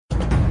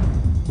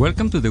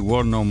Welcome to the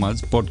World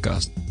Nomads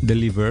podcast,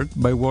 delivered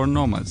by World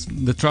Nomads,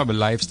 the travel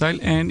lifestyle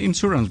and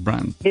insurance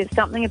brand. There's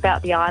something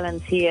about the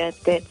islands here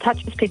that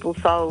touches people's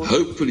souls.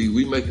 Hopefully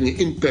we're making an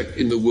impact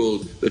in the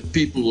world that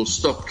people will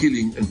stop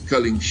killing and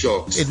culling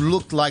sharks. It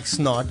looked like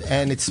snot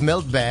and it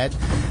smelled bad,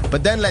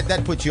 but then let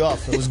that put you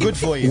off. It was good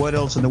for you. What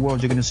else in the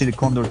world you're going to see the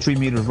condor 3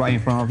 meters right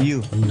in front of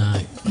you? No,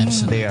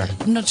 absolutely. There.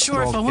 I'm not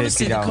sure if I want to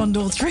see the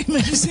condor 3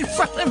 meters in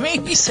front of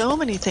me. So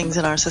many things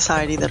in our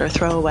society that are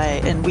throwaway,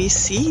 and we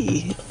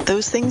see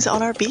those things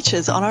on our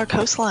beaches, on our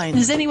coastline.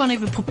 Has anyone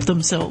ever pooped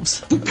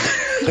themselves?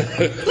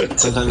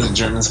 Sometimes the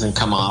Germans can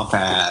come off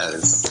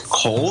as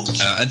cold.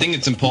 I think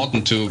it's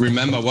important to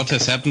remember what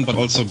has happened, but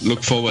also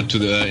look forward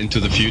to into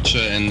the future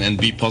and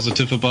be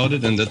positive about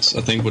it. And that's,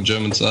 I think, what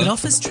Germans are. It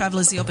offers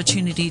travellers the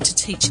opportunity to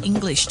teach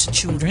English to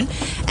children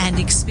and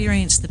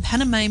experience the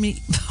Panamanian...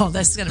 Oh,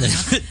 that's going to be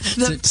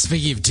hard.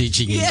 Speaking of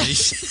teaching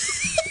English...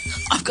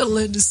 I've got to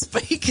learn to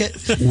speak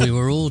it. We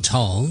were all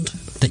told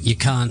that you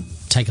can't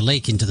take a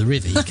leak into the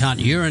river. You can't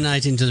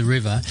urinate into the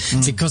river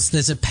because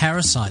there's a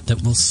parasite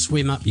that will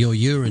swim up your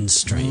urine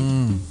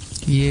stream.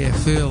 Yeah,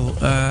 Phil,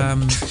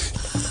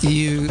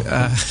 you...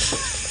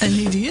 An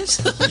idiot?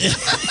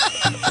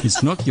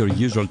 It's not your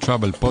usual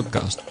travel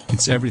podcast.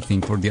 It's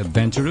everything for the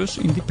adventurous,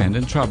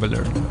 independent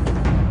traveller.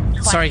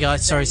 Sorry,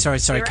 guys.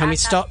 Sorry. Can we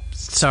stop?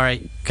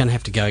 Sorry. Going to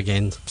have to go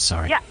again.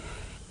 Sorry. Yeah.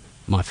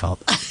 My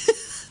fault.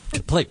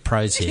 Complete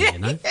pros here, you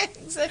know. Yeah,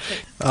 exactly.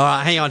 All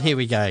right, hang on. Here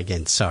we go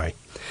again. Sorry.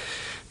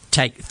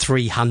 Take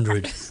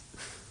 300.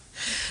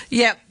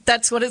 Yep,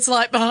 that's what it's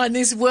like behind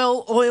this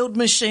well-oiled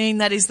machine.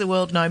 That is the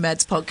World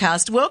Nomads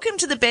podcast. Welcome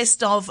to the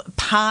best of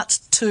part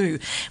 2.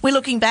 We're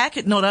looking back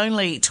at not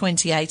only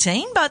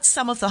 2018, but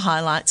some of the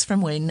highlights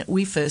from when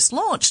we first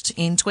launched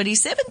in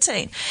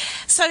 2017.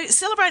 So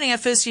celebrating our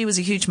first year was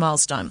a huge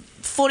milestone.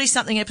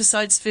 40-something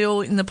episodes, Phil,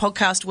 in the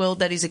podcast world,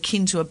 that is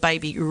akin to a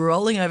baby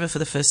rolling over for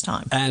the first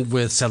time. And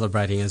worth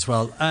celebrating as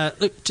well.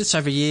 Look, just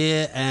over a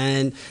year,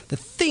 and the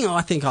thing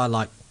I think I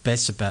like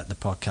best about the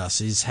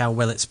podcast is how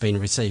well it's been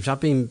received.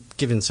 I've been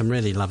given some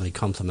really lovely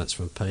compliments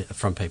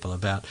from people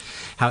about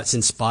how it's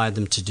inspired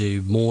them to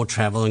do more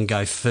travel and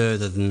go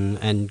further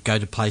and go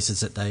to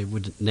places that they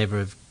would never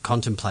have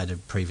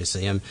contemplated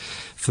previously. And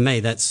for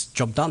me, that's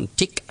job done.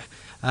 Tick.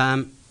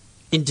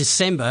 In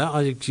December,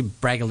 I could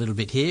brag a little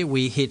bit here,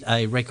 we hit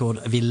a record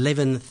of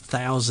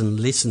 11,000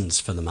 listens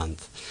for the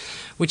month,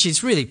 which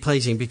is really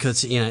pleasing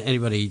because, you know,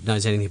 anybody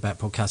knows anything about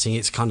podcasting,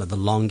 it's kind of the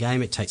long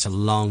game. It takes a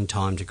long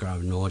time to grow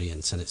an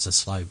audience and it's a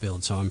slow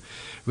build. So I'm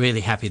really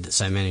happy that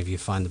so many of you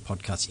find the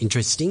podcast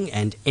interesting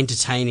and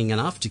entertaining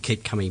enough to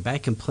keep coming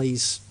back, and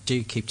please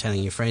do keep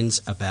telling your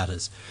friends about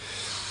us.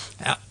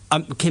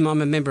 Kim,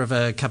 I'm a member of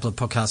a couple of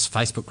podcast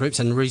Facebook groups,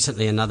 and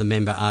recently another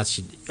member asked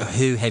you,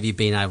 who have you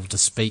been able to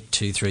speak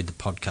to through the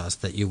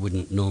podcast that you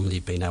wouldn't normally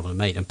have been able to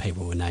meet? And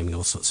people were naming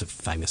all sorts of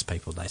famous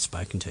people they've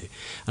spoken to.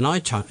 And I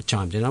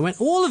chimed in. I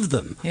went, all of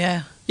them.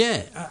 Yeah.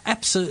 Yeah,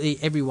 absolutely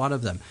every one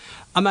of them.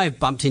 I may have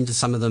bumped into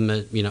some of them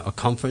at, you know, a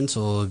conference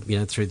or, you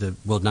know, through the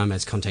World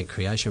Nomads content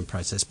creation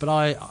process, but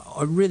I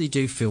really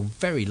do feel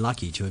very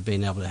lucky to have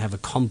been able to have a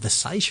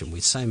conversation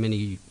with so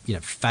many, you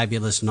know,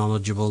 fabulous,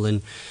 knowledgeable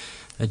and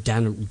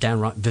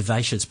downright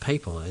vivacious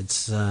people.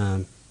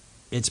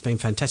 It's been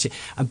fantastic.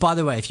 And by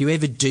the way, if you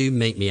ever do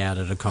meet me out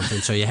at a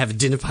conference or you have a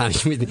dinner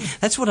party with me,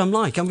 that's what I'm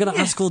like. I'm going to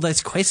ask all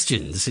those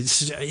questions.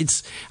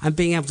 And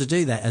being able to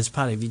do that as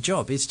part of your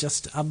job is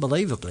just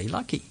unbelievably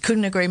lucky.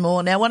 Couldn't agree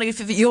more. Now, one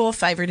of your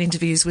favourite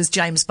interviews was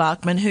James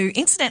Barkman, who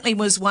incidentally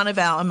was one of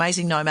our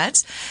amazing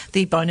nomads,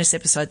 the bonus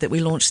episode that we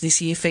launched last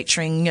year,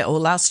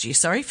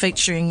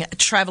 featuring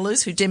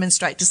travellers who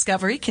demonstrate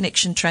discovery,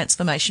 connection,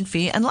 transformation,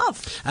 fear and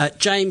love.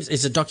 James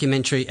is a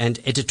documentary and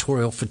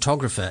editorial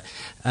photographer.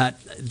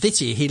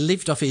 This year, he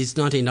lived off his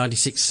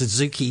 1996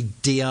 Suzuki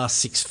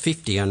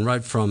DR650 and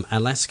rode from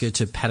Alaska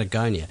to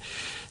Patagonia.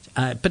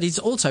 But he's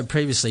also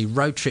previously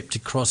road-tripped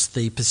across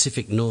the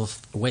Pacific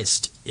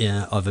Northwest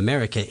of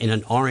America in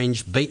an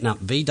orange, beaten-up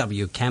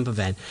VW camper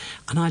van.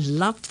 And I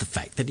loved the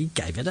fact that he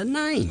gave it a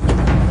name.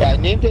 Yeah, I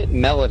named it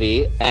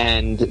Melody,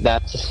 and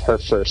that's her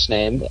first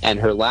name. And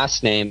her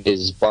last name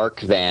is Bark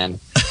Van.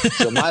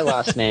 So my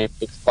last name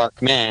is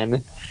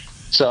Barkman.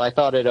 So I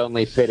thought it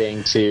only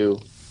fitting to,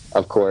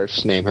 of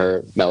course, name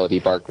her Melody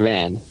Bark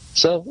Van.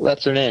 So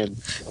that's her name.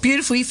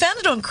 Beautiful. You found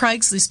it on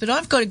Craigslist, but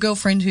I've got a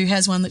girlfriend who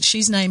has one that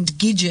she's named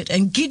Gidget,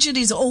 and Gidget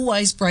is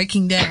always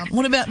breaking down.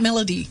 What about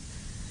Melody?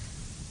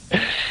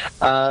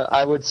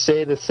 I would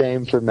say the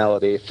same for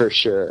Melody, for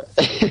sure.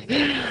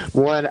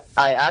 When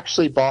I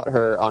actually bought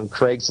her on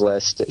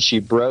Craigslist, she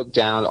broke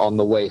down on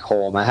the way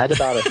home. I had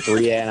about a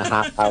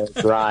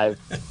 3.5-hour drive.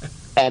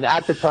 And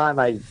at the time,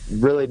 I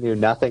really knew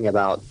nothing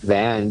about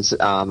vans.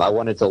 I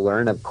wanted to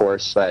learn, of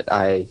course, but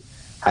I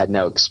had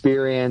no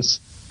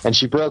experience. And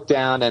she broke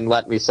down and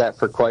let me set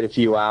for quite a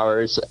few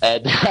hours,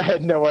 and I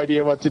had no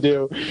idea what to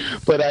do.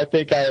 But I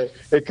think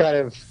it kind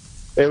of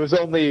it was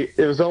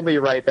only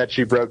right that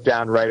she broke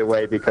down right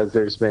away because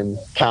there's been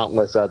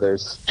countless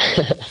others.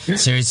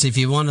 Seriously, if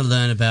you want to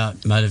learn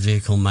about motor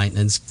vehicle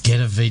maintenance, get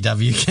a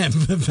VW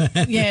camper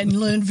van. Yeah, and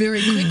learn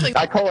very quickly.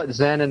 I call it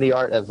Zen and the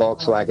art of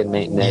Volkswagen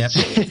maintenance.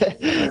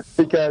 Yep.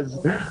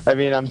 Because, I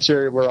mean, I'm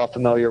sure we're all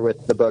familiar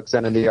with the book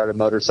Zen and the Art of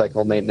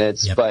Motorcycle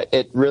Maintenance, yep. But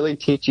it really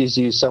teaches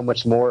you so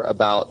much more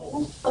about,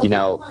 you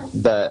know,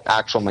 the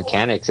actual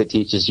mechanics. It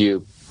teaches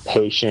you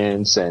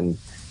patience and,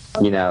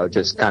 you know,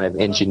 just kind of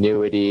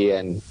ingenuity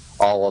and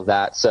all of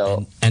that.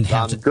 So and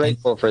I'm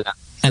grateful for that.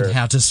 And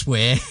how to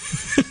swear.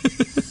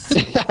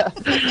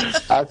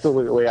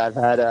 Absolutely. I've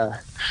had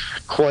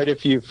quite a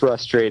few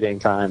frustrating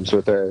times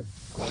with her.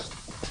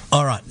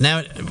 All right,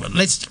 now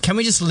can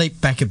we just leap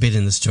back a bit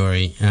in the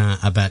story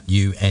about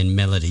you and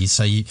Melody?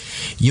 So you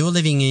were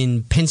living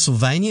in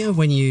Pennsylvania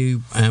when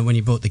you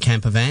bought the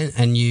camper van,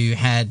 and you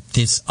had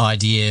this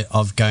idea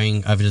of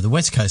going over to the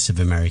west coast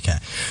of America.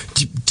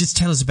 Just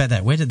tell us about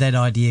that. Where did that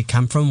idea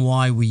come from?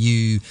 Why were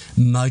you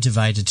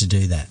motivated to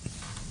do that?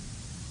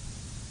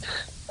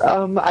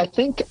 I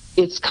think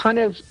it's kind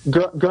of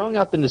growing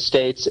up in the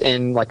States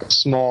in like a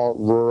small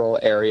rural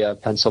area of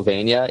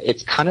Pennsylvania.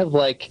 It's kind of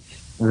like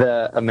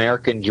the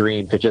American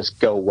dream to just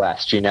go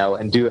west, you know,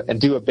 and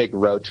do a big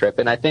road trip.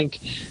 And I think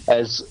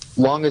as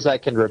long as I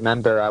can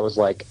remember, I was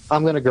like,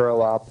 I'm going to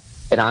grow up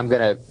and I'm going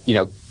to, you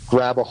know,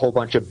 grab a whole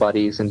bunch of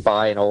buddies and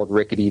buy an old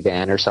rickety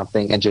van or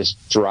something and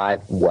just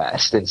drive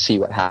west and see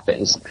what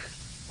happens.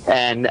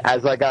 And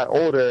as I got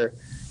older,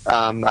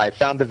 I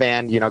found the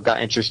van, you know,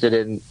 got interested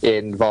in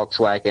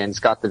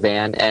Volkswagens, got the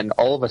van, and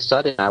all of a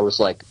sudden I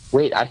was like,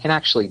 wait, I can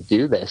actually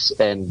do this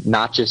and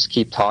not just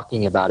keep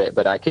talking about it,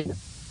 but I can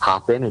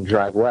hop in and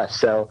drive west.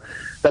 So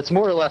that's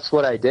more or less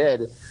what I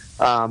did.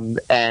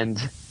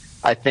 And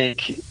I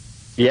think,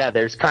 yeah,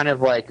 there's kind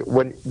of like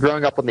when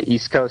growing up on the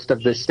East Coast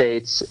of the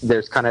States,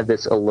 there's kind of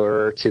this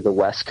allure to the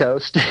West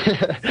Coast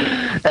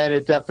and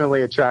it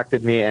definitely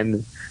attracted me.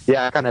 And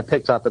yeah, I kind of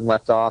picked up and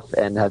left off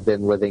and have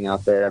been living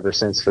out there ever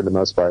since for the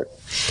most part.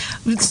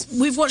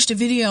 We've watched a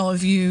video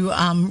of you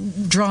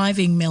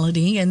driving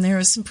Melody, and there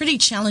are some pretty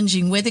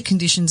challenging weather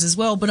conditions as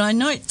well. But I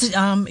note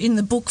that in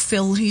the book,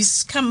 Phil,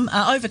 he's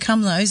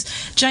overcome those.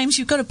 James,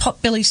 you've got a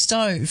potbelly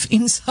stove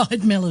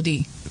inside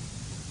Melody.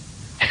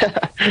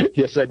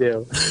 Yes, I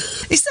do.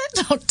 Is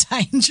that not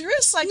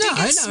dangerous? Like, do you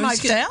get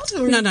smoked out?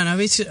 Or? No.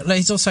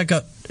 He's also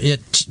got... Yeah,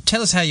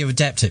 tell us how you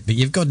adapt it, but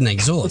you've got an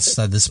exhaust,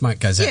 so the smoke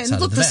goes outside of the van.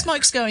 Yeah, look, the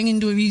smoke's going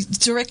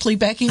directly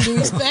back into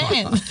his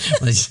van.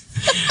 Is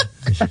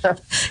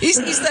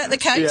that the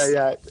case?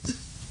 Yeah.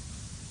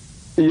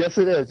 Yes,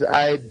 it is.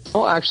 I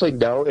don't actually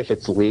know if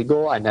it's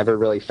legal. I never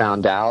really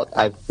found out.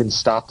 I've been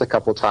stopped a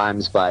couple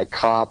times by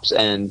cops,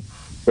 and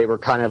they were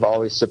kind of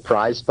always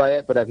surprised by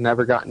it, but I've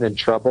never gotten in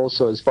trouble.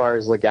 So as far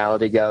as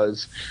legality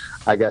goes,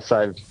 I guess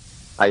I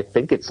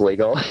think it's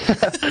legal.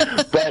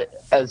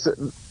 But as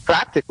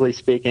practically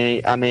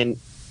speaking, I mean,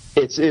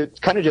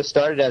 it kind of just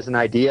started as an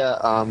idea.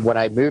 When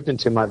I moved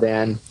into my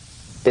van,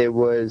 it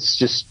was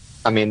just,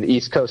 I mean, the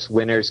East Coast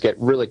winters get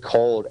really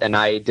cold, and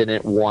I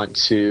didn't want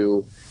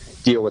to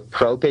deal with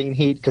propane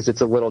heat because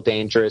it's a little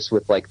dangerous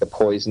with like the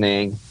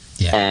poisoning.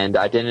 Yeah. And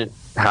I didn't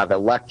have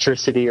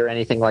electricity or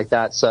anything like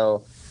that.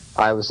 So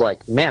I was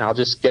like, man, I'll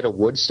just get a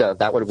wood stove.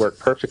 That would work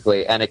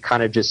perfectly. And it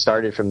kind of just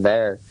started from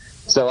there.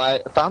 So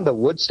I found the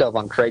wood stove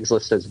on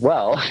Craigslist as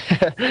well,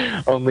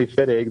 only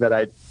fitting that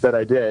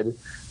I did,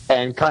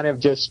 and kind of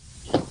just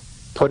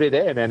put it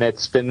in, and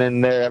it's been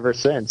in there ever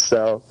since.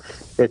 So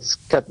it's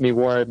kept me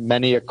warm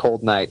many a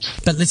cold night.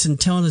 But listen,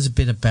 tell us a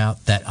bit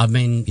about that. I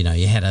mean, you know,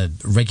 you had a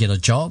regular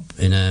job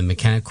in a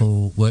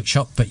mechanical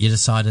workshop, but you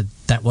decided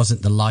that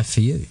wasn't the life for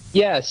you.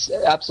 Yes,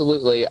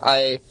 absolutely.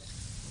 I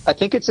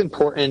think it's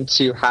important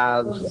to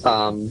have,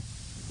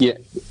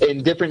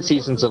 in different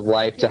seasons of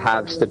life, to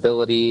have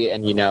stability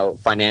and, you know,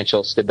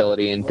 financial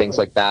stability and things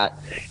like that.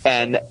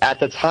 And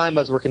at the time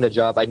I was working the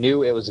job, I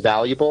knew it was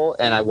valuable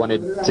and I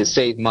wanted to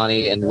save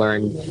money and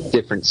learn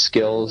different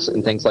skills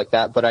and things like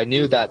that. But I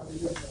knew that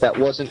that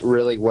wasn't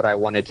really what I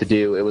wanted to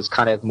do. It was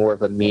kind of more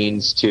of a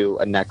means to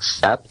a next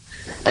step.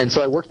 And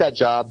so I worked that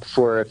job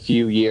for a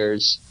few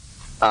years.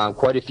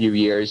 Quite a few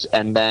years,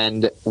 and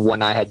then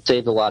when I had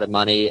saved a lot of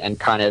money and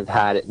kind of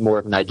had more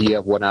of an idea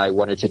of what I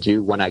wanted to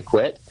do when I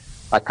quit,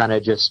 I kind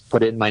of just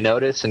put in my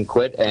notice and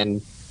quit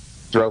and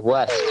drove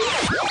west.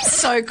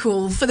 So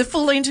cool. For the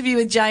full interview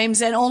with James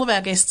and all of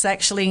our guests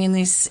actually in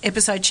this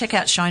episode, check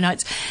out show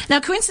notes. Now,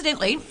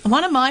 coincidentally,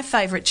 one of my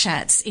favourite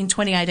chats in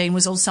 2018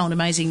 was also an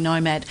amazing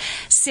nomad,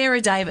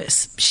 Sarah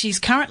Davis. She's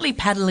currently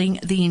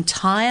paddling the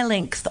entire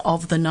length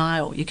of the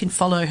Nile. You can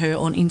follow her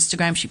on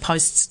Instagram. She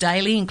posts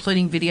daily,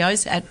 including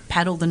videos at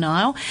Paddle the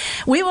Nile.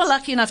 We were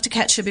lucky enough to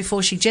catch her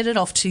before she jetted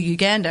off to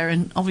Uganda,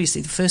 and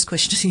obviously the first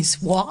question is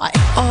why?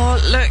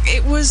 Oh, look,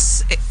 it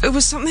was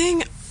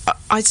something...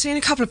 I'd seen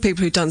a couple of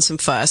people who'd done some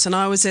first, and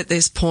I was at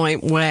this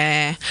point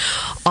where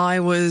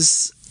I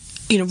was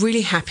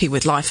really happy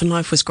with life, and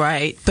life was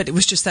great, but it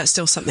was just that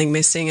still something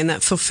missing, and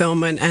that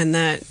fulfillment and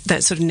that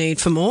sort of need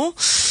for more.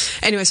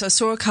 Anyway, so I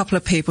saw a couple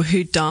of people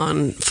who'd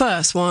done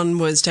first. One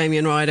was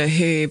Damien Ryder,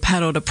 who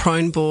paddled a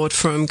prone board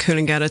from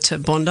Coolangatta to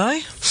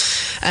Bondi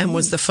and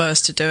was the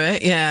first to do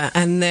it, yeah.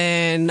 And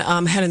then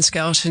Helen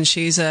Skelton,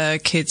 she's a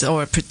kids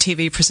or a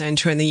TV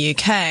presenter in the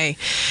UK,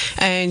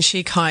 and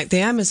she kayaked the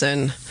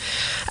Amazon.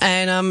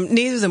 And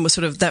neither of them were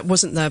that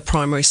wasn't their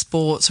primary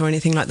sports or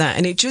anything like that.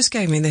 And it just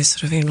gave me this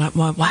sort of feeling like,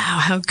 wow,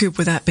 how good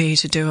would that be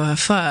to do her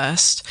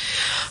first?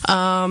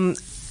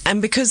 And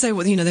because they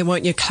were, they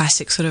weren't your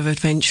classic sort of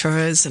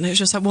adventurers, and it was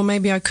just like, well,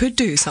 maybe I could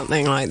do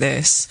something like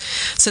this.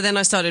 So then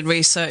I started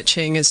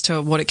researching as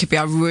to what it could be.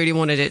 I really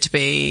wanted it to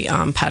be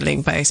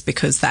paddling based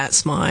because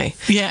that's my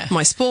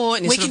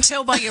sport. And we can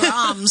tell by your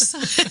arms.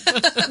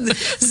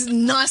 It's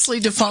nicely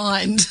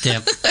defined.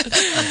 Yeah.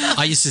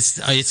 I used to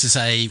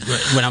say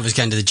when I was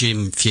going to the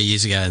gym a few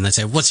years ago, and they'd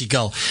say, "What's your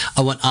goal?"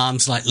 I want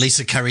arms like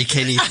Lisa Curry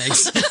Kenny.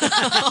 Thanks.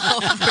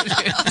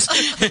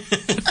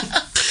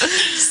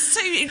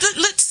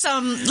 So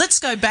let's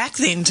go back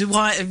then to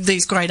why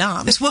these great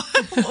arms.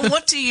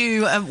 What do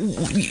you?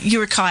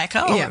 You're a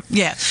kayaker,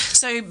 yeah.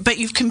 So, but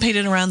you've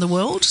competed around the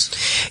world.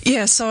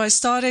 Yeah. So I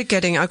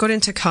got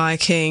into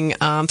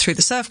kayaking through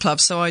the surf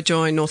club. So I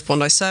joined North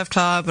Bondi Surf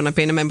Club, and I've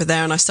been a member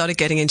there. And I started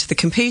getting into the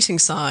competing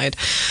side.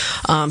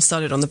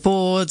 Started on the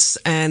boards,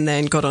 and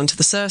then got onto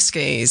the surf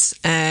skis.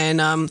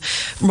 And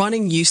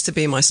running used to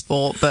be my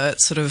sport, but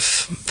sort of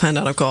found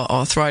out I've got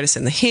arthritis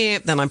in the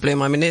hip. Then I blew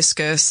my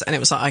meniscus, and it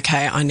was like,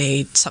 okay, I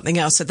need something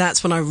else. So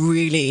that's when I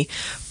really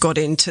got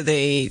into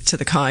the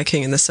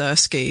kayaking and the surf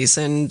skis,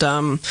 and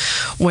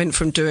went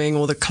from doing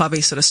all the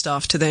clubby sort of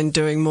stuff to then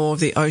doing more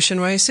of the ocean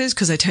races,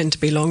 because they tend to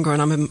be longer,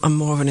 and I'm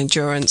more of an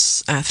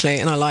endurance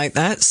athlete, and I like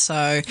that.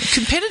 So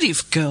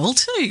competitive girl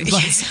too. By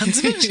the sounds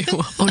of it.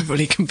 Well, I'm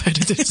really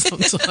competitive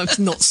sometimes,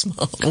 not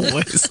smart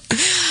always.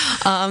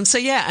 So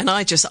yeah, and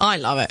I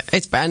love it.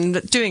 It's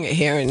and doing it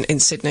here in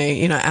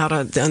Sydney, out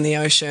on the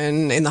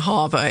ocean in the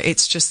harbour.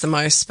 It's just the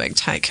most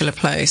spectacular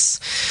place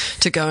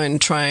to go and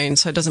train,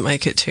 so it doesn't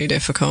make it too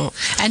difficult.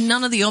 And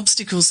none of the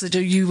obstacles that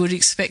you would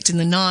expect in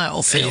the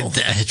Nile, Phil.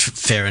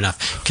 Fair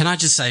enough. Can I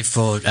just say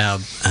for our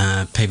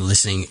people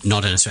listening,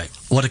 not in Australia,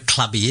 what a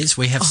clubby is?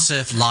 We have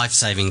surf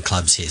life-saving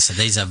clubs here. So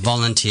these are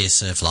volunteer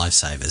surf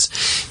lifesavers.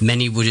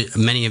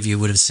 Many of you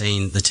would have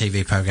seen the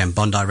TV program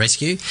Bondi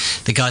Rescue.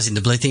 The guys in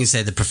the blue things,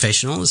 they're the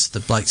professionals. The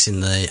blokes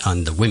and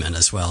the women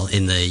as well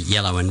in the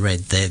yellow and red,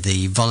 they're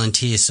the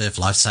volunteer surf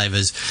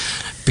lifesavers.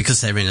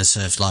 Because they're in a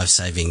surf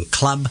life-saving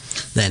club,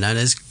 they're known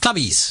as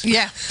clubbies.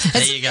 Yeah.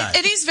 There you go.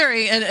 It is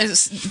very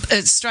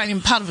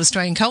Australian, part of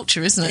Australian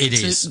culture, isn't it? It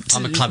is.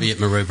 I'm a clubby at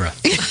Maroubra.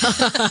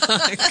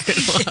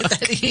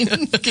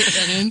 Get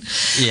that in.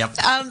 Yep.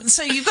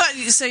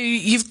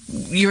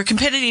 You're a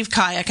competitive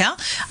kayaker.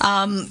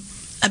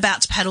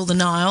 About to paddle the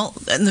Nile,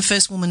 and the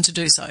first woman to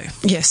do so.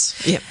 Yes.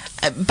 Yep.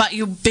 But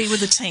you'll be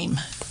with a team.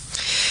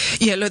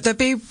 Yeah, look, there'll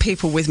be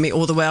people with me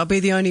all the way. I'll be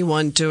the only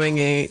one doing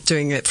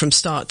it from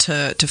start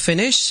to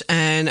finish,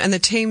 and the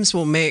teams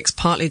will mix,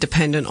 partly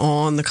dependent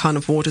on the kind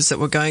of waters that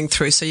we're going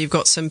through. So you've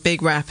got some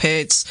big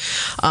rapids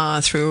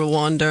through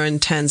Rwanda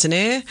and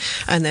Tanzania,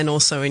 and then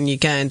also in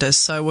Uganda.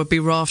 So we'll be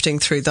rafting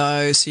through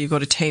those. So you've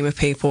got a team of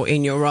people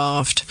in your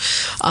raft.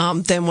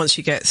 Then once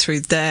you get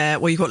through there,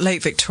 well, you've got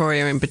Lake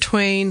Victoria in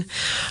between,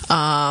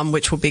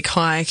 which will be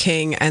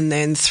kayaking, and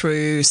then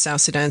through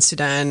South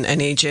Sudan,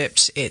 and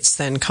Egypt, it's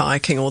then kayaking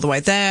all the way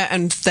there,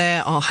 and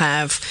there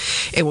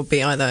it will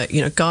be either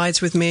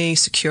guides with me,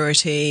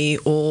 security,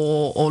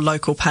 or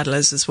local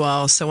paddlers as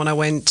well. So when I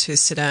went to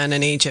Sudan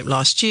and Egypt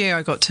last year,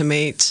 I got to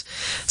meet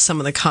some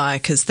of the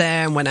kayakers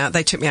there and went out.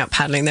 They took me out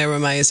paddling. They were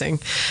amazing,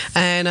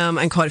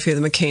 and quite a few of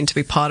them are keen to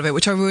be part of it,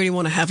 which I really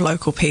want to have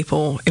local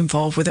people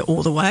involved with it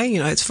all the way.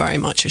 It's very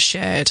much a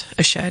shared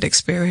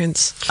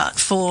experience.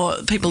 For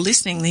people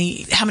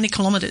listening, how many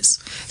kilometres?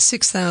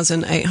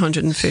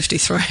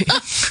 6,853.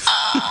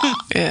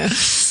 Yeah.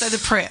 So the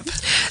prep.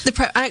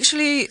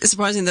 Actually,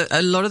 surprising that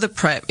a lot of the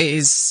prep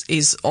is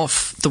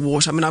off the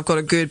water. I mean, I've got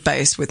a good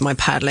base with my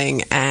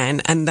paddling,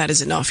 and that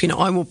is enough.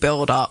 I will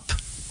build up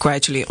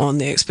gradually on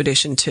the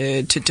expedition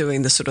to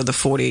doing the sort of the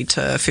 40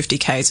 to 50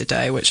 Ks a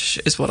day, which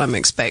is what I'm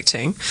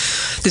expecting.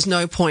 There's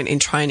no point in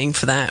training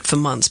for that for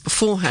months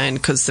beforehand,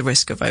 because the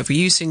risk of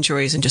overuse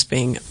injuries and just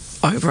being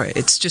over it,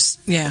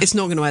 it's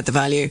not going to add the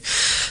value.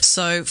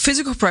 So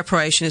physical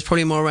preparation is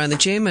probably more around the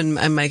gym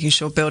and making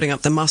sure building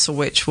up the muscle,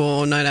 which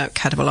will no doubt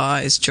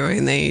catabolise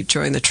during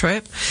the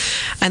trip.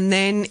 And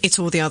then it's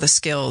all the other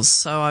skills.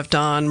 So I've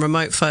done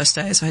remote first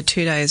aids. I had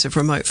 2 days of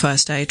remote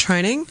first aid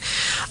training,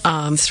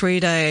 3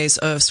 days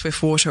of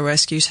swiftwater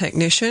rescue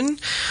technician.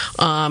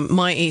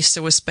 My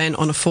Easter was spent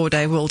on a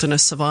 4-day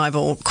wilderness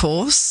survival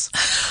course.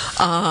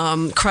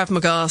 Krav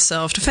Maga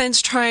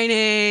self-defense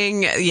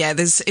training. Yeah,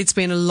 it's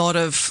been a lot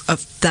of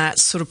that,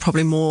 sort of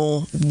probably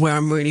more where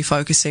I'm really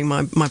focusing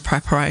my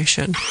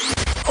preparation.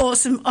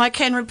 Awesome. I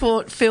can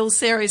report, Phil,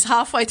 Sarah is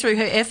halfway through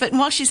her effort, and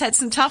while she's had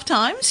some tough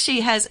times,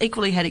 she has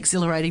equally had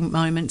exhilarating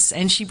moments,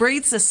 and she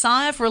breathes a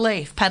sigh of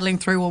relief paddling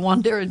through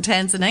Rwanda and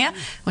Tanzania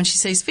when she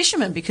sees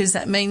fishermen, because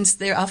that means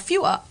there are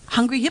fewer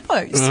hungry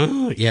hippos.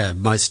 Oh, yeah,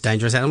 most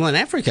dangerous animal in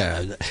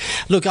Africa.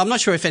 Look, I'm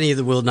not sure if any of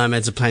the world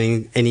nomads are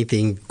planning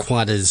anything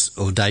quite as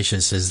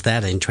audacious as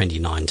that in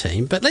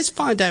 2019, but let's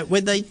find out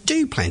where they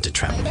do plan to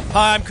travel.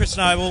 Hi, I'm Chris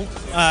Noble.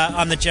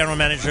 I'm the General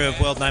Manager of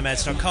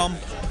WorldNomads.com.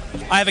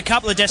 I have a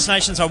couple of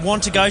destinations I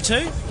want to go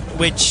to,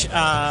 which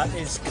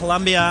is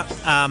Colombia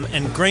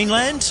and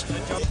Greenland.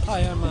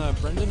 Hi, I'm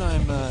Brendan.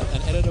 I'm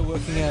an editor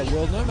working at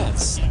World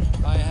Nomads.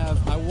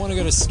 I want to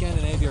go to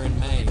Scandinavia in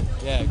May.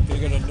 Yeah,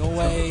 going to go to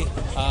Norway,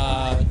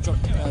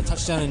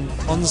 touchdown in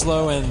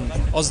Oslo,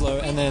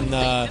 and then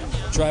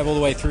drive all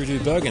the way through to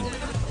Bergen.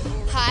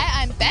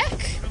 Hi, I'm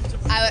Beck.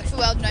 I work for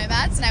World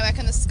Nomads and I work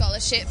on the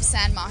scholarships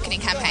and marketing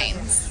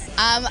campaigns.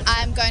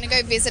 I'm going to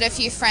go visit a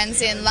few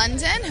friends in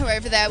London who are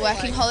over there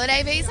working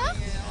holiday visa.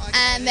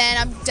 And then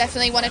I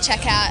definitely want to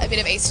check out a bit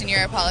of Eastern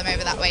Europe while I'm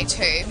over that way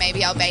too.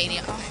 Maybe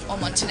Albania or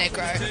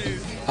Montenegro.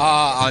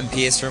 I'm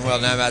Piers from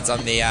World Nomads.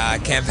 I'm the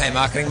campaign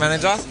marketing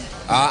manager.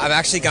 I'm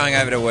actually going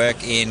over to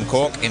work in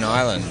Cork in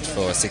Ireland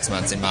for 6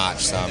 months in March,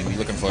 so I'm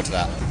looking forward to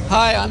that.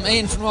 Hi, I'm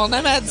Ian from World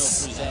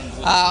Nomads.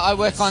 I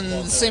work on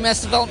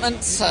CMS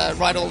developments,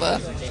 write all the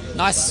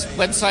nice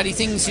websitey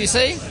things you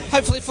see.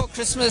 Hopefully for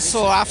Christmas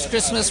or after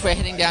Christmas we're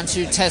heading down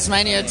to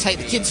Tasmania to take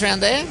the kids around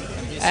there.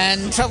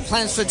 And travel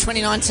plans for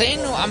 2019,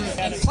 I'm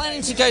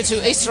planning to go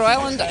to Easter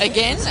Island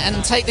again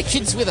and take the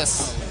kids with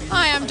us.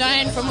 Hi, I'm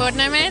Diane from World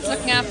Nomads,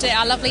 looking after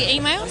our lovely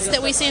emails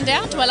that we send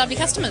out to our lovely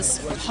customers.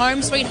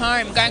 Home sweet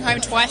home, going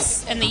home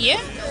twice in the year,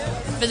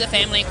 visit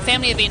family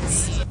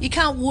events. You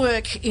can't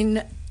work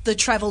in the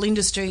travel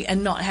industry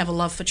and not have a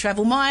love for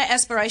travel. My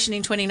aspiration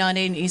in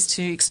 2019 is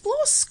to explore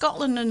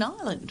Scotland and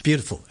Ireland.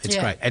 Beautiful. It's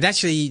great. And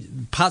actually,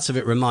 parts of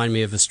it remind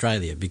me of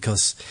Australia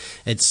because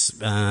it's,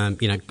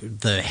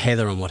 the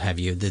heather and what have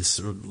you. There's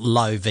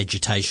low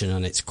vegetation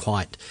and it's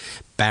quite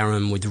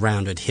barren with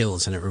rounded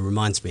hills, and it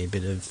reminds me a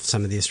bit of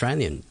some of the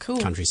Australian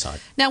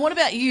countryside. Now, what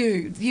about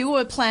you? You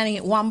were planning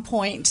at one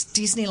point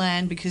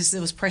Disneyland because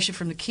there was pressure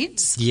from the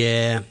kids.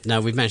 Yeah,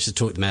 no, we've managed to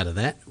talk them out of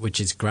that, which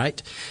is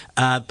great.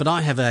 But I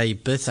have a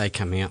birthday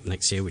coming up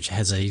next year which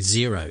has a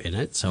 0 in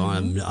it, so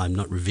I'm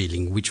not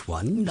revealing which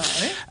one. No.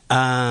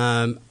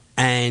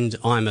 And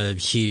I'm a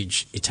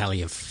huge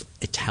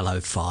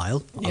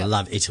Italophile. Yep. I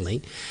love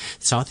Italy.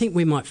 So I think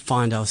we might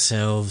find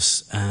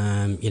ourselves,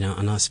 a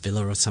nice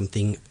villa or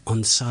something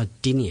on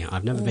Sardinia.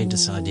 I've never been to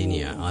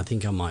Sardinia. I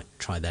think I might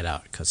try that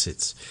out because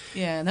it's...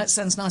 Yeah, that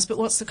sounds nice. But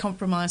what's the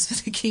compromise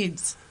for the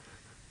kids?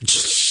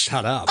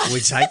 Shut up. We're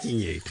taking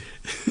you.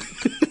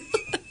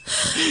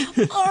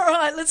 All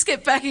right, let's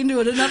get back into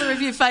it. Another of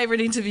your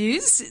favourite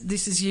interviews,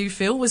 this is you,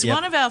 Phil, was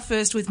one of our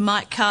first with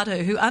Mike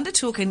Carter, who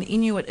undertook an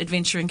Inuit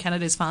adventure in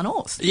Canada's far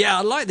north. Yeah,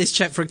 I like this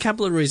chap for a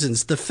couple of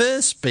reasons. The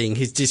first being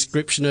his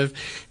description of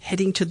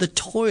heading to the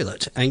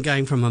toilet and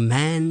going from a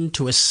man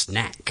to a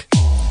snack.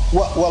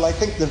 Well, I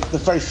think the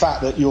very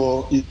fact that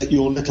your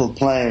little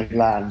plane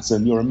lands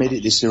and you're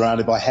immediately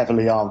surrounded by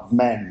heavily armed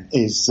men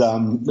is,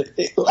 and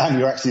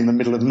you're actually in the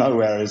middle of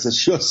nowhere, is a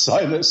sure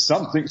sign that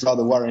something's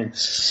rather worrying.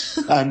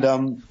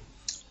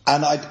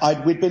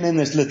 And we'd been in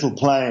this little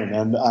plane,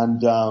 and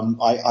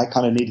I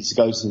kind of needed to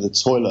go to the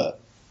toilet,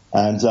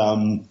 and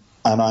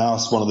I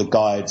asked one of the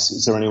guides,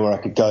 is there anywhere I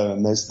could go?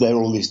 And there are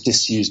all these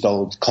disused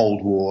old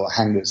Cold War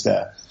hangars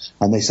there,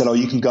 and they said, oh,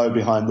 you can go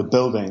behind the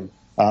building.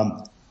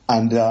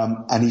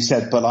 And he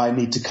said, but I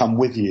need to come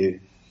with you,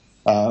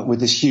 with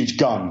this huge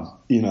gun,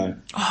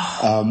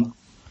 and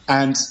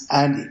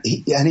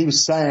he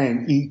was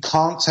saying, you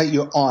can't take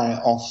your eye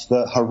off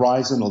the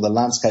horizon or the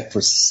landscape for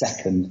a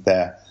second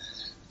there,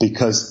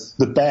 because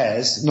the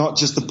bears, not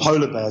just the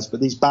polar bears, but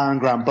these barren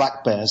ground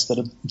black bears that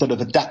have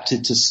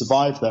adapted to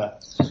survive there,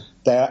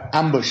 they're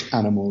ambush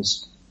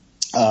animals.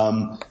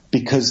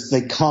 Because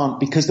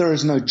there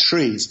is no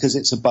trees, because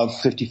it's above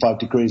 55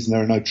 degrees and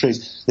there are no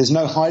trees. There's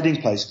no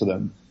hiding place for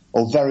them,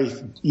 or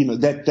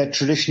they're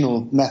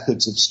traditional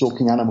methods of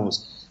stalking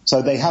animals.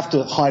 So they have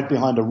to hide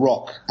behind a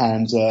rock,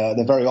 and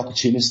they're very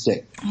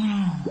opportunistic,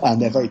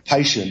 and they're very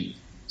patient.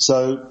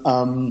 So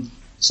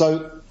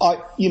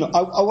I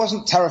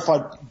wasn't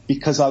terrified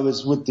because I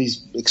was with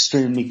these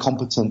extremely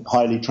competent,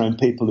 highly trained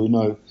people who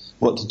know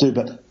what to do,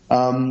 but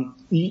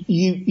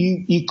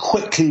you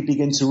quickly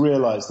begin to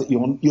realise that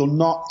you're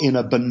not in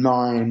a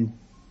benign,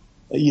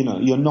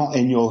 you're not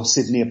in your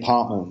Sydney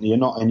apartment, you're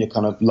not in your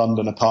kind of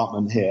London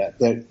apartment here.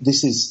 It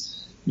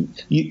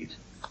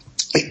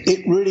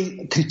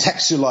really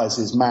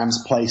contextualises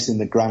man's place in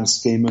the grand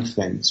scheme of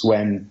things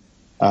when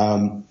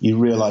you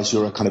realise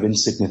you're a kind of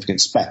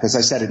insignificant speck. As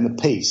I said in the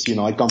piece,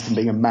 I'd gone from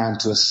being a man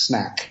to a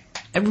snack.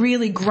 A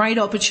really great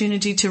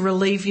opportunity to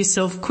relieve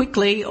yourself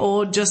quickly,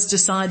 or just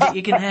decide that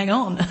you can hang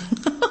on.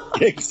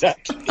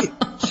 Exactly.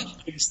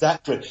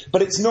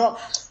 But it's not,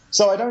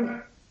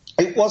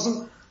 it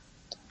wasn't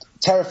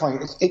terrifying.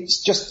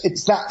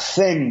 It's that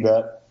thing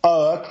that,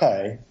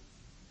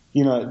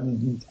 you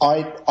know,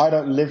 I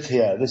don't live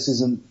here. This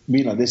isn't,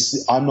 you know,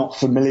 I'm not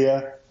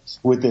familiar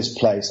with this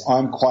place.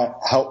 I'm quite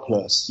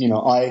helpless. You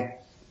know,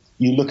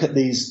 you look at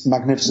these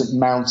magnificent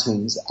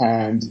mountains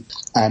and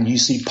you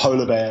see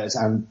polar bears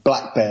and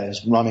black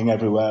bears running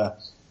everywhere.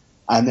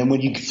 And then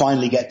when you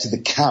finally get to the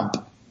camp,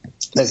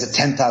 there's a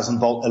 10,000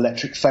 volt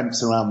electric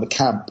fence around the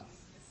camp.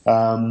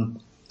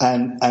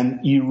 And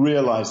you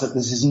realize that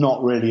this is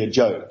not really a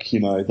joke, you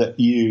know, that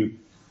you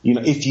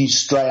know, if you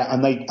stray out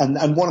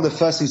and one of the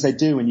first things they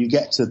do when you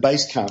get to the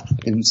base camp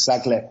in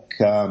Saglek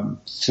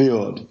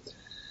Fjord,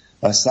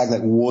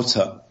 Saglek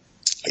Water,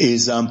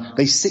 is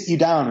they sit you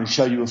down and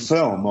show you a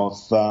film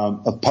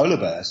of polar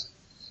bears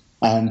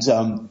and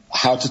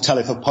how to tell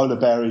if a polar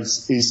bear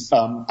is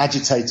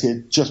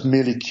agitated, just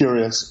merely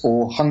curious,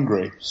 or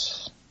hungry.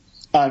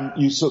 And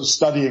you sort of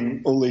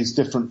studying all these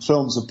different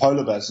films of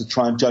polar bears to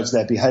try and judge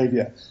their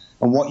behavior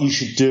and what you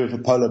should do if a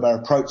polar bear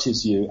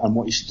approaches you and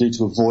what you should do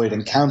to avoid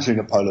encountering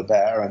a polar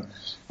bear.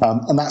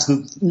 And that's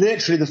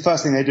literally the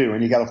first thing they do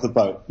when you get off the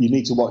boat. You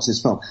need to watch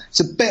this film. It's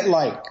a bit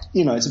like,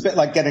 you know,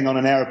 getting on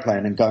an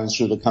aeroplane and going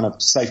through the kind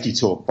of safety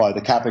talk by the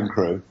cabin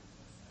crew.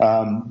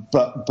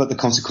 But the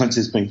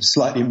consequences being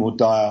slightly more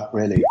dire,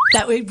 really.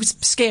 That was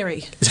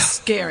scary.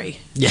 Scary.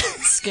 Yeah.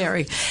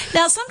 Scary.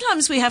 Now,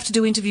 sometimes we have to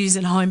do interviews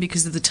at home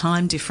because of the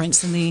time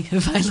difference and the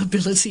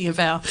availability of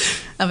our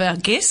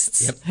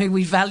guests, who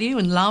we value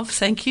and love,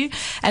 thank you,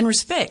 and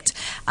respect.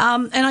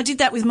 And I did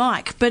that with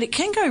Mike, but it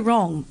can go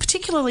wrong,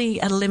 particularly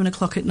at 11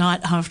 o'clock at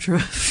night after a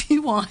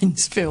few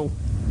wines, Phil.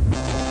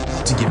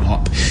 To give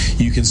up.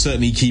 You can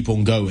certainly keep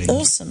on going.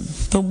 Awesome.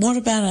 But what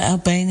about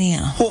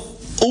Albania? Well,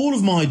 all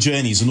of my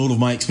journeys and all of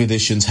my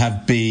expeditions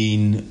have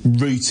been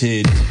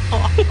rooted...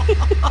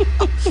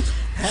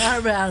 How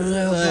about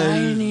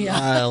Albania?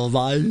 How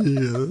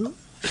on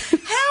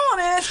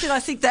earth did I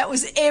think that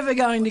was ever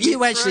going to get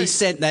You actually through?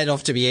 sent that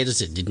off to be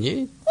edited, didn't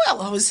you?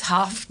 Well, I was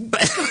half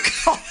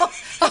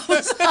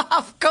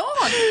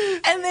gone.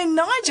 And then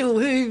Nigel,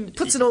 who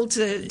puts it all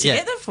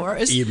together for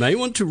us... You may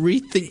want to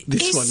rethink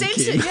this one, He Kim.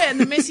 sent it, and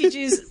the message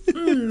is,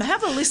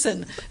 have a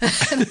listen.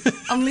 And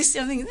I'm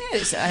listening, I'm thinking,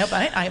 it's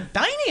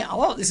Albania.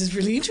 Oh, this is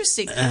really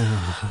interesting. And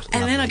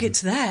then I get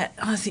to that,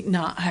 and I think,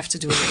 no, I have to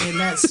do it again.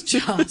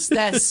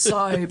 That's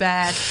so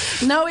bad.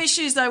 No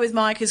issues, though, with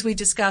Mike, as we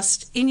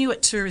discussed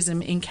Inuit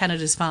tourism in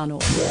Canada's far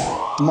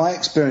north. My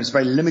experience,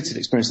 very limited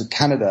experience of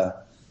Canada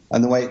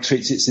and the way it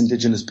treats its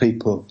Indigenous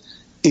people,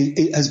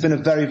 it has been a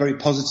very, very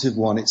positive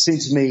one. It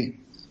seems to me,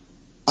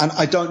 and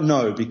I don't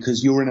know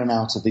because you're in and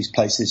out of these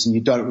places and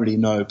you don't really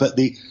know, but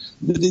a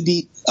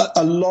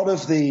lot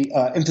of the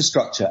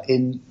infrastructure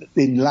in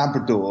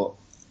Labrador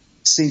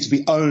seems to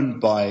be owned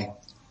by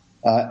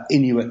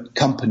Inuit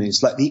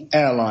companies, like the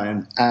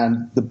airline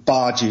and the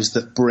barges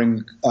that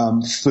bring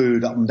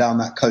food up and down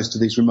that coast to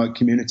these remote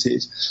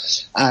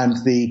communities,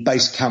 and the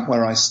base camp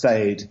where I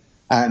stayed.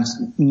 And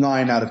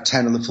 9 out of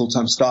 10 of the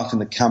full-time staff in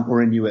the camp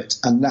were Inuit,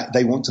 and that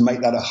they want to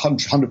make that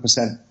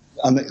 100%,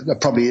 and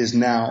it probably is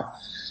now.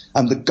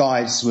 And the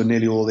guides were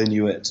nearly all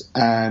Inuit,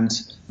 and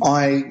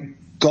I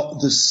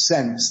got the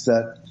sense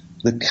that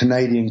the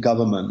Canadian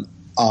government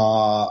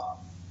are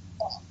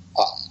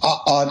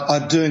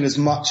doing as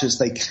much as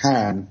they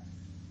can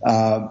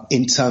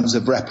in terms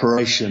of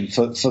reparation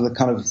for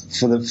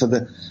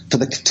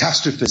the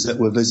catastrophes that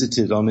were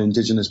visited on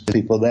Indigenous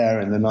people there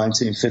in the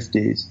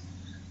 1950s.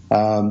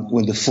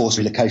 When the forced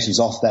relocations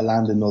off their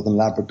land in northern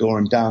Labrador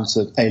and down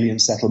to alien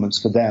settlements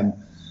for them.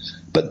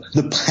 But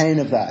the pain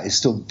of that is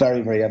still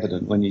very, very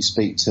evident when you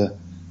speak to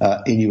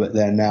Inuit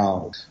there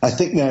now. I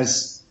think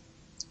it's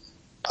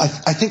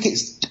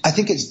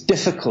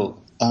difficult,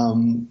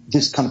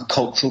 this kind of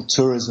cultural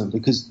tourism,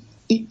 because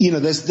you know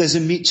there's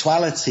a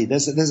mutuality,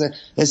 there's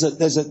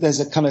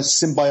a kind of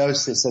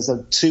symbiosis, there's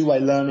a two-way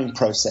learning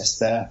process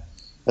there,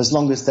 as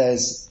long as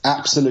there's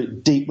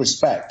absolute deep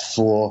respect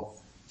for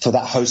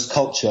that host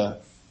culture,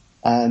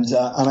 and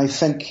I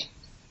think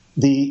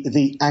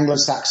the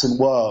Anglo-Saxon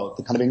world,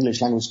 the kind of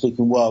English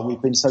language-speaking world,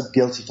 we've been so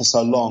guilty for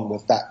so long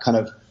with that kind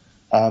of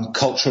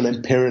cultural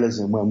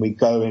imperialism when we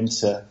go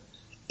into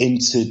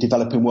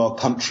developing world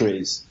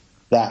countries,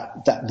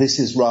 that this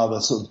is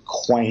rather sort of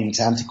quaint,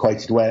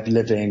 antiquated way of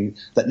living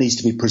that needs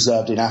to be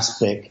preserved in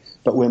aspic,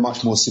 but we're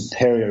much more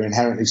superior,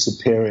 inherently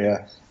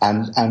superior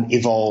and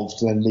evolved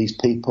than these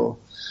people.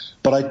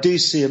 But I do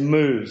see a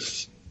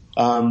move.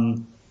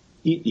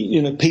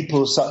 You know,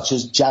 people such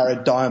as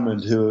Jared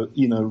Diamond, who are,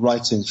 you know,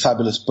 writing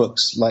fabulous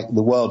books like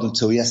The World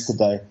Until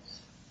Yesterday,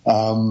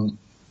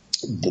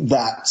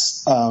 that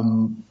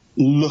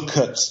look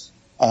at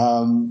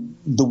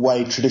the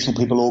way traditional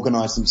people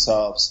organise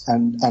themselves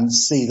and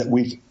see that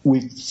we've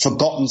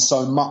forgotten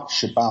so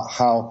much about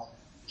how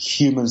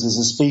humans as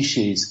a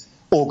species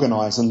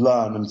organise and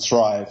learn and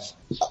thrive.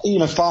 You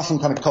know, far from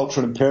kind of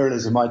cultural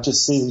imperialism, I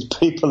just see these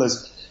people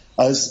as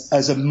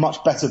a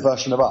much better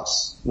version of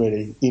us,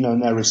 really, you know,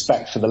 in their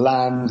respect for the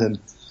land. And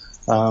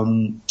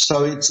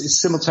so it's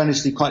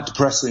simultaneously quite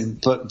depressing,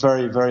 but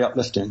very, very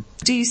uplifting.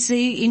 Do you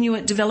see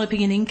Inuit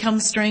developing an income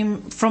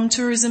stream from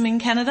tourism in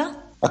Canada?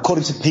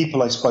 according to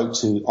people I spoke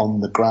to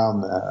on the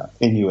ground there,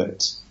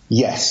 Inuit,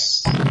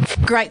 yes.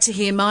 Great to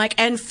hear, Mike.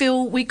 And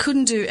Phil, we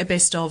couldn't do a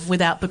best of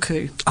without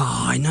Baku.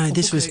 Oh, I know.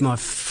 This was my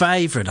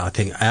favourite, I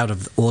think, out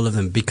of all of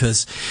them,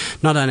 because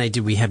not only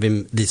did we have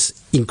him, this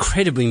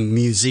incredibly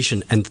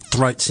musician and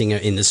throat singer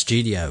in the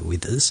studio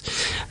with us,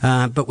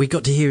 but we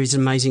got to hear his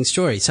amazing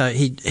story. So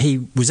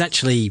he was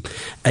actually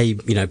a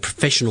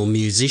professional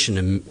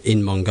musician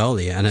in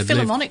Mongolia, and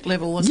Philharmonic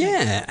level, wasn't it?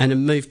 Yeah, and had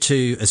moved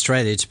to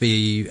Australia to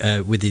be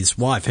with his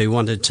wife, who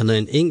wanted to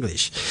learn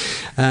English.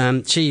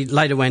 She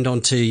later went on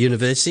to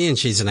university, and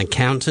she's an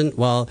accountant,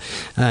 while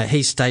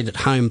he stayed at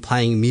home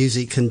playing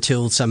music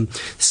until some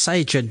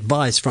sage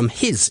advice from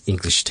his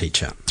English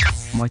teacher.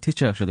 My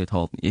teacher actually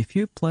told me, if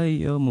you play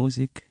your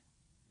music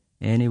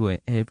anywhere,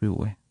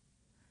 everywhere,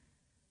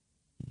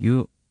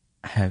 you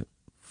have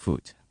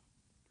food.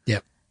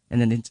 Yep.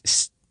 And then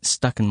it's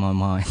stuck in my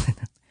mind.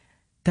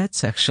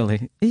 That's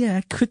actually,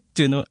 I could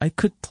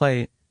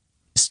play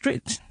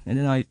street. And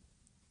then I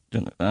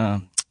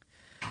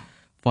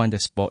find a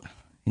spot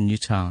in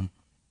Newtown.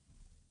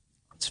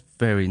 It's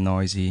very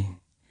noisy.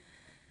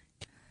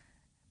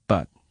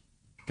 But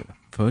the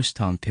first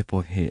time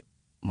people hear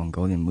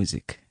Mongolian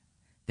music,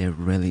 they're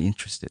really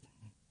interested.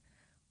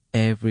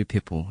 Every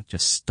people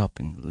just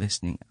stopping,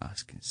 listening,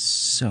 asking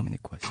so many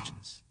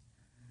questions.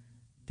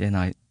 Then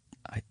I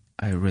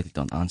really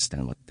don't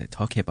understand what they're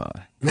talking about.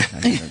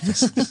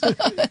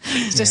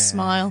 Just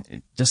smile.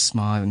 Just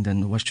smile, and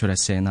then what should I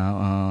say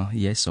now?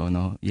 Yes or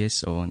no?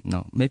 Yes or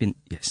no? Maybe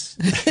yes.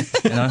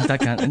 That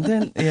kind. And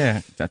then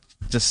that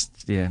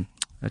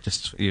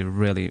just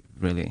really,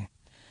 really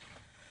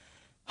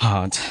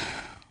hard.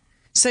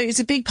 So it's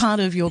a big part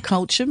of your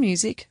culture,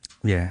 music.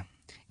 Yeah.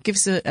 Give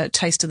us a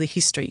taste of the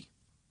history.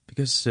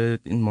 Because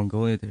in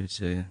Mongolia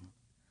there's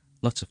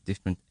lots of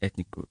different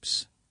ethnic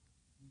groups.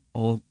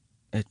 All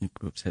ethnic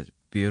groups have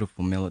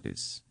beautiful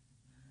melodies.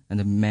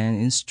 And the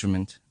main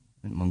instrument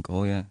in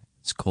Mongolia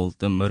is called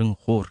the murung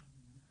hor.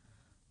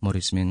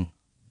 Moris mean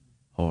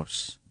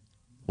horse.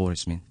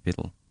 Horse mean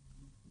fiddle.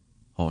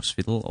 Horse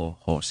fiddle or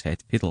horse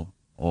head fiddle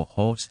or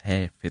horse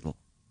hair fiddle.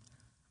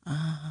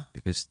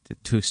 Because the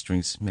two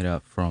strings made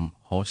up from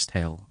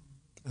horsetail.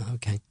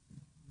 Okay.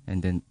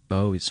 And then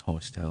bow is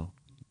horsetail,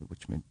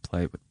 which means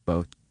play with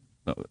both,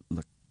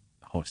 like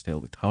horsetail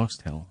with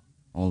horsetail.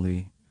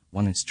 Only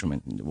one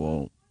instrument in the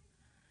world.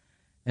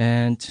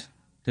 And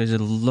there's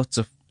lots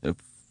of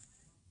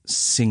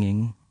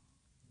singing,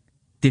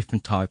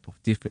 different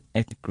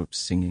ethnic groups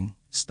singing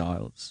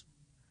styles.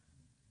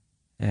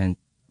 And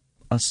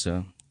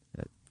also,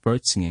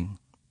 throat singing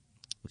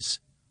was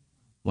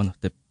one of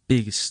the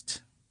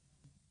biggest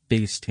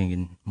thing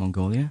in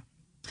Mongolia.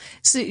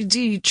 So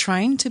do you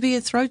train to be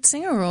a throat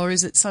singer, or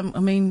is it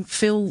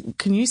Phil,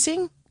 can you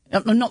sing?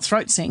 Not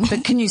throat sing,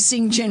 but can you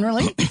sing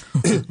generally?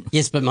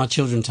 Yes, but my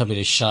children tell me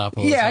to shut up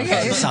all the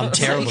time. So I'm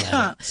terrible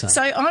at it.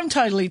 So I'm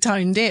totally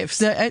tone deaf.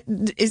 So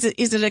is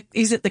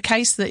it the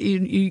case that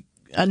you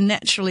are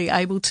naturally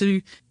able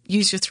to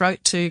use your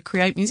throat to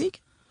create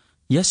music?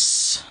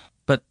 Yes,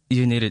 but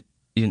you need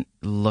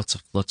lots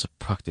of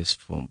practice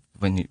for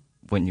when you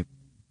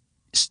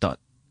start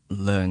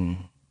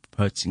learn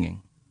throat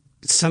singing.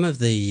 Some of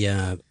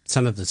the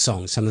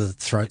songs, some of the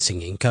throat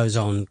singing goes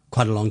on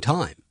quite a long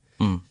time.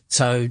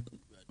 So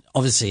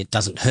obviously it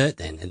doesn't hurt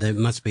then. There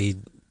must be,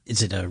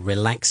 is it a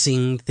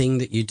relaxing thing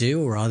that you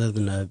do rather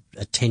than a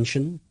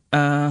tension?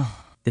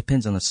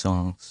 Depends on the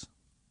songs,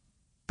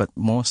 but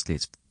mostly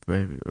it's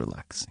very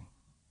relaxing.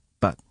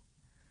 But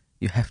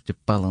you have to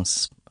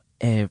balance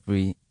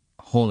every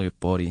whole of your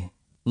body.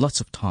 Lots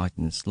of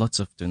tightness, lots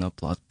of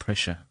blood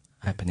pressure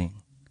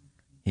happening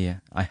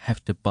here. I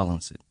have to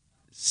balance it.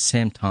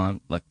 Same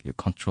time, like you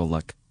control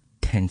like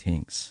 10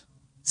 things,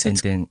 so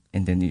and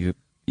then you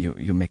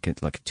make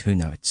it like 2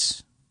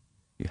 notes.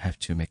 You have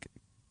to make it,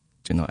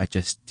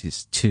 adjust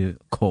these 2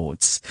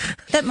 chords.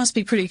 That must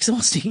be pretty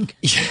exhausting.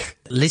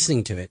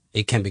 Listening to it,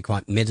 it can be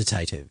quite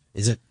meditative.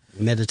 Is it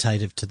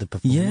meditative to the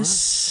performer?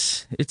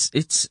 Yes,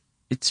 it's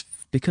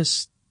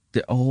because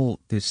all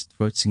these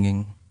throat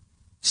singing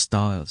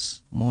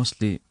styles,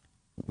 mostly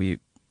the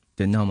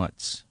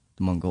nomads,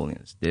 the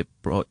Mongolians, they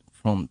brought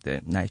from their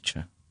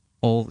nature.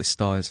 All the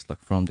styles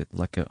from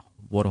like a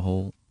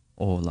waterhole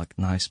or like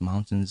nice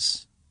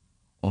mountains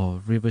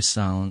or river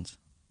sound,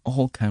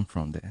 all came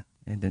from there.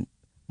 And then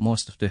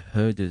most of the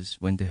herders,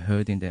 when they're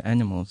herding their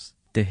animals,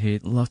 they hear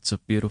lots of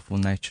beautiful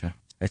nature.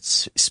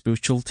 It's a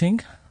spiritual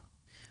thing.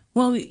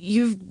 Well,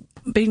 you've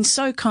been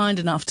so kind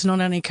enough to not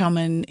only come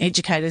and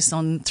educate us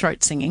on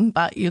throat singing,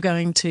 but you're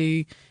going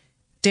to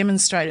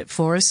demonstrate it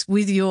for us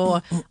with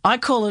your, I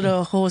call it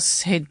a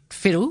horse head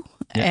fiddle.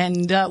 Yep.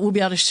 And we'll be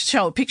able to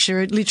show a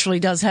picture. It literally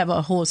does have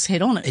a horse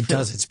head on it. It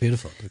does. It's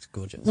beautiful. It's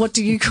gorgeous. What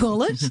do you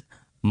call it?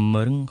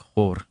 Murung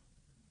hor.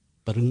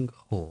 Murung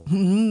hor.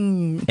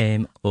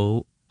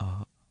 M-O-R-I-N.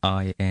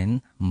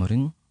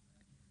 Murung.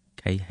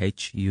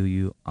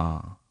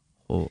 K-H-U-U-R.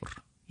 Hor.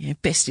 Yeah,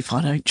 best if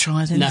I don't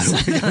try then. No.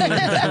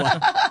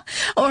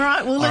 All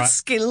right, well,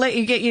 let's let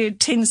you get your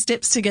 10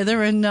 steps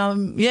together and,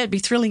 it'd be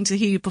thrilling to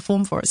hear you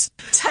perform for us.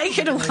 Take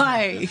it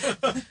away.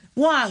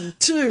 1,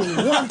 2,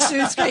 1,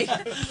 2, 3.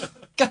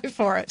 Go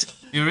for it.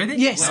 You ready?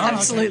 Yes,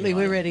 absolutely.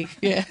 Okay. We're ready.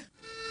 Yeah.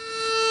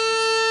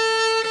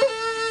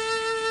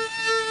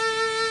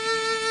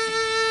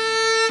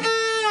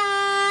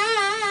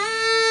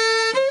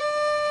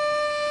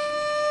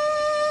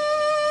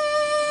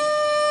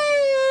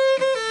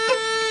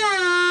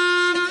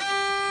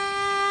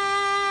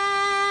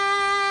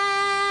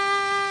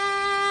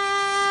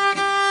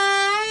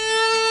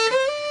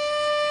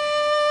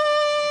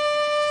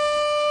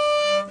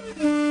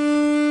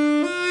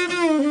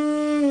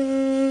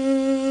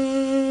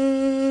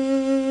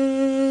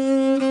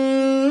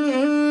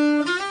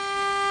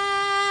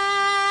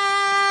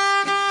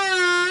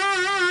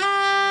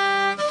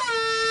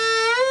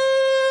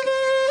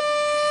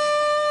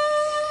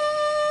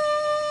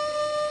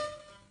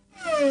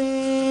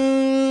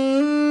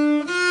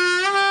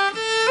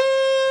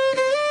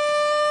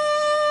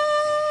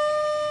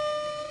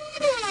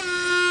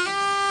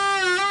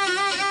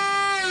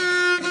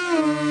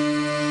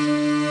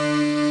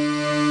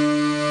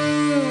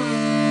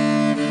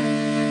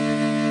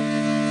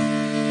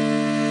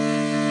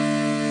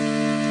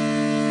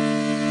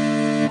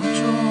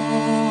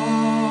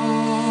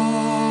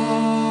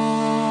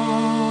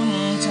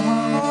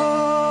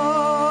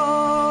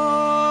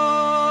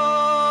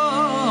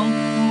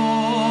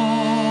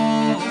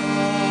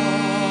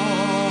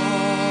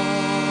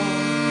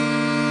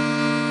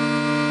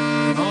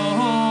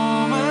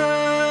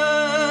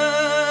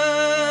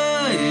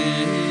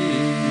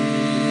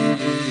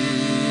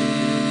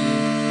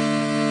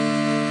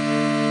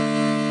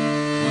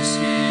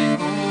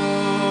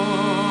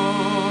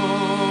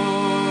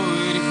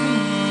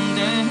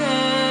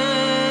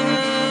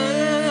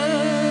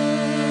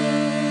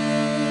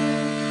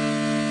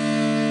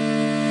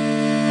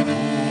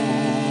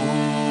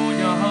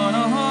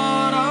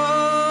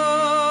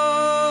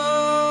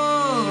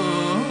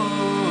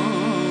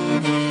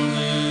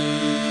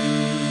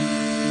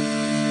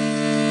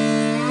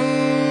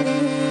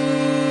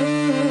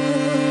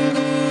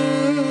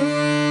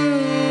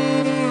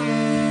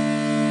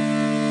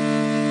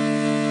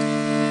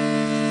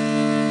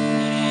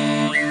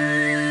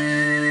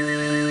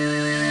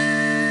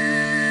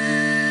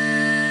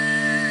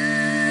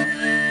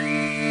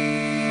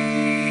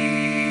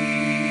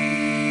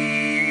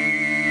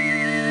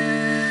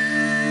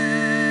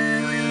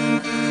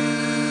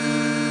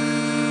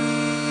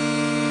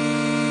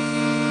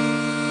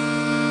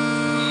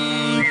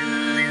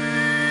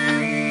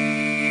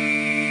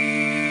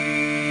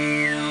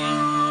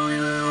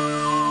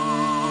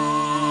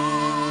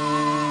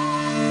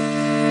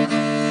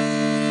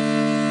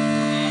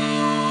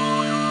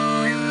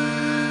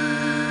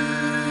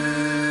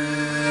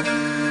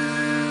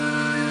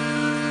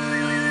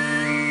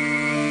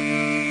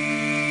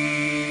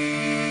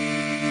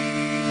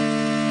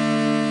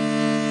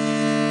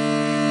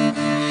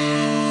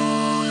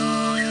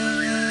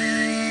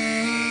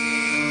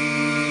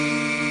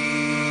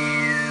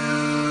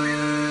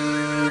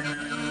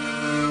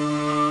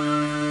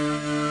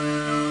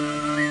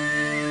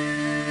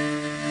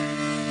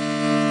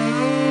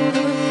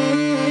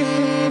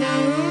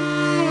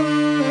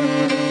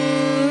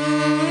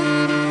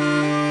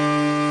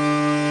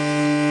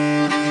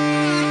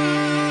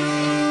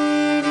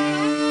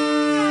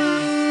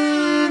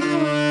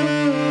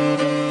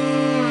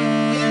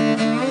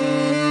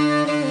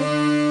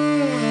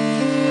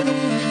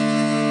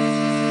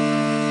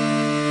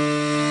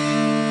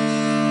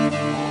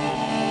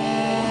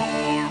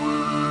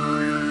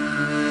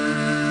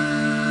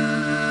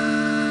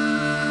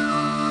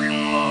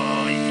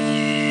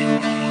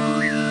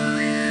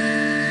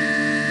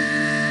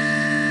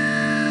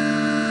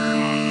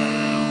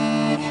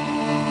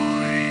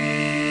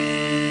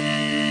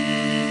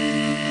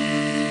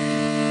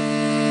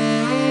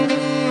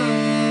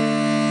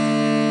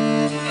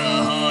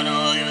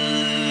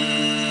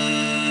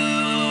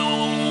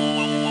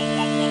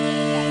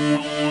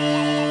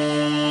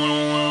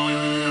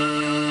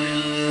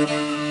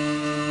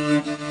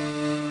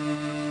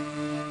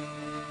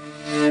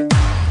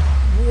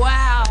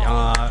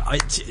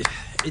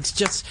 It's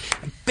just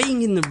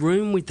being in the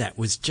room with that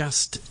was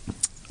just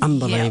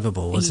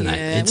unbelievable, wasn't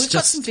it? We've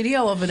got some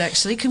video of it,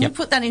 actually. Can we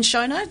put that in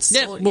show notes?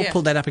 Yeah, we'll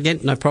pull that up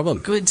again, no problem.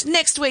 Good.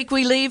 Next week,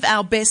 we leave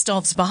our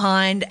best-ofs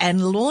behind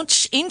and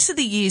launch into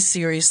the year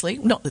seriously.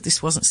 Not that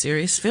this wasn't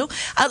serious, Phil.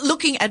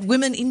 Looking at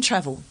women in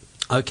travel.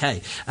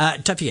 Okay.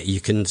 Don't forget, you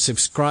can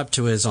subscribe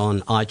to us on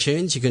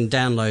iTunes. You can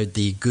download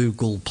the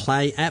Google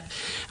Play app.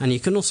 And you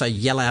can also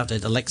yell out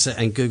at Alexa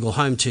and Google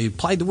Home to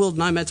play the World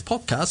Nomads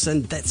podcast.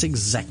 And that's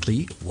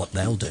exactly what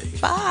they'll do.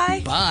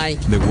 Bye. Bye.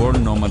 The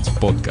World Nomads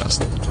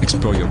podcast.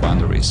 Explore your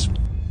boundaries.